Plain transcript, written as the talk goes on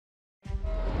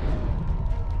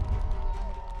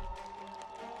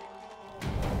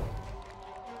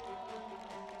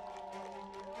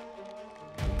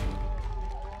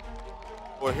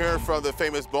We're hearing from the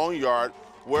famous Boneyard,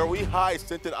 where we hide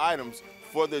scented items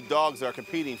for the dogs that are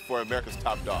competing for America's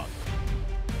Top Dog.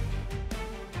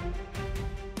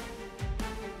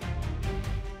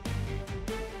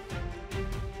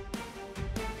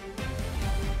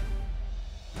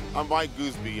 I'm Mike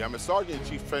Gooseby. I'm a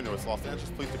Sergeant-in-Chief Trainer with Los Angeles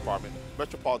Police Department,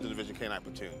 Metropolitan Division K9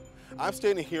 Platoon. I'm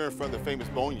standing here in front of the famous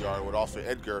Boneyard with Officer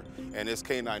Edgar and his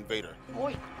K9 Vader.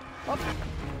 Boy, up,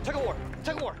 tug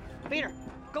of war, Vader,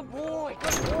 good boy,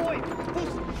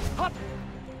 boost, hop,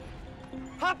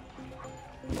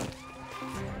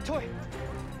 toy,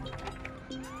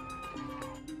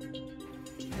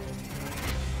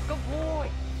 good boy.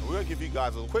 We're gonna give you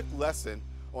guys a quick lesson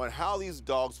on how these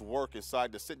dogs work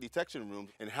inside the scent detection room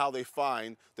and how they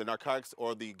find the narcotics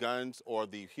or the guns or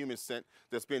the human scent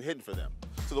that's been hidden for them.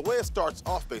 So the way it starts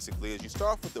off basically is you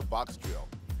start off with the box drill.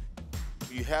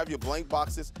 You have your blank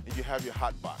boxes and you have your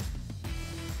hot box.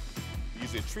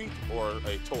 Use a treat or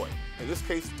a toy. In this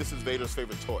case, this is Vader's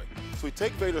favorite toy. So we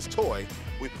take Vader's toy,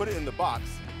 we put it in the box,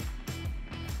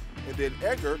 and then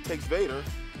Edgar takes Vader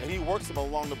and he works him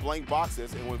along the blank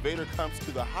boxes, and when Vader comes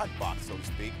to the hot box, so to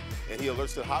speak, and he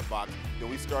alerts to the hot box, then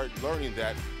we start learning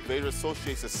that Vader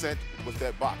associates a scent with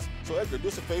that box. So Edgar, do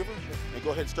us a favor and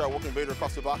go ahead and start working Vader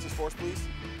across the boxes for us, please.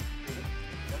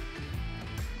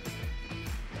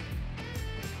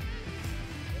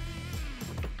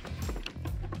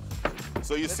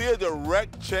 So you see a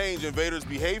direct change in Vader's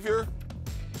behavior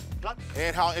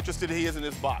and how interested he is in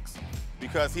this box,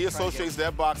 because he associates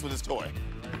that box with his toy.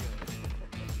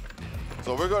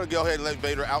 So we're going to go ahead and let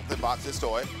Vader out the box, his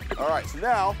toy. All right, so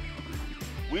now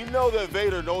we know that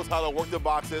Vader knows how to work the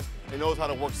boxes and knows how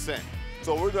to work scent.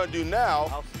 So what we're going to do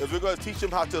now is we're going to teach him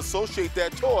how to associate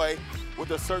that toy with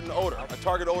a certain odor, a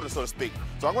target odor, so to speak.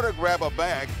 So I'm going to grab a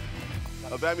bag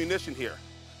of ammunition here.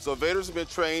 So Vader's been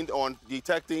trained on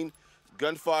detecting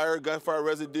gunfire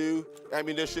residue,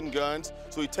 ammunition, guns.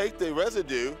 So we take the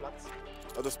residue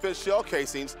of the spent shell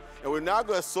casings, and we're now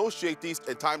going to associate these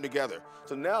and tie them together.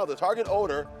 So now the target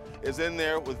odor is in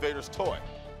there with Vader's toy.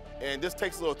 And this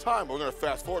takes a little time, but we're going to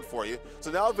fast forward for you.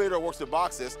 So now Vader works the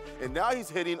boxes, and now he's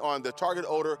hitting on the target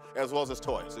odor as well as his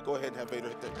toy. So go ahead and have Vader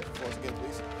hit that for us again,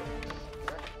 please.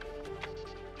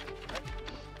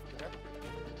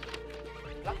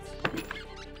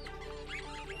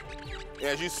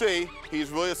 As you see,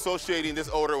 he's really associating this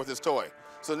odor with his toy.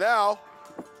 So now,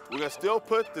 we're gonna still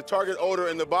put the target odor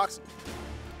in the box.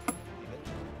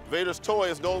 Vader's toy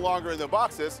is no longer in the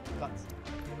boxes.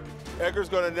 Edgar's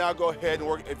gonna now go ahead and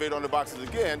work Vader on the boxes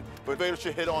again, but Vader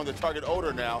should hit on the target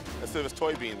odor now instead of his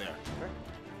toy being there.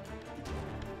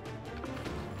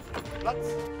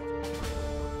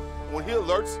 When he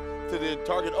alerts to the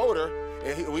target odor,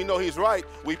 and we know he's right,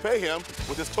 we pay him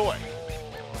with his toy.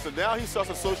 So now he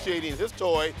starts associating his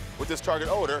toy with this target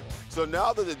odor. So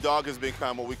now that the dog has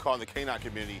become what we call in the canine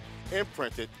community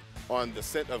imprinted on the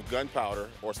scent of gunpowder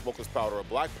or smokeless powder or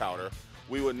black powder,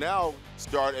 we will now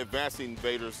start advancing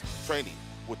Vader's training.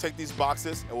 We'll take these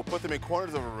boxes and we'll put them in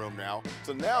corners of a room now.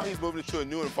 So now he's moving into a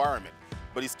new environment,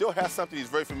 but he still has something he's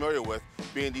very familiar with,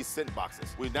 being these scent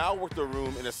boxes. We now work the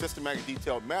room in a systematic,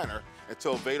 detailed manner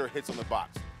until Vader hits on the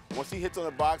box. Once he hits on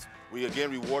the box, we again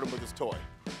reward him with his toy.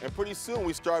 And pretty soon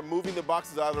we start moving the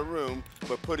boxes out of the room,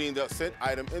 but putting the scent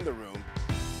item in the room.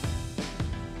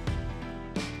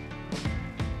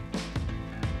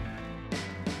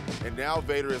 And now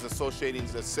Vader is associating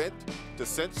the scent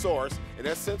source, and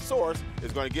that scent source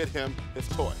is going to get him his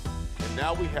toy. And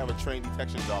now we have a trained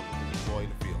detection dog that can deploy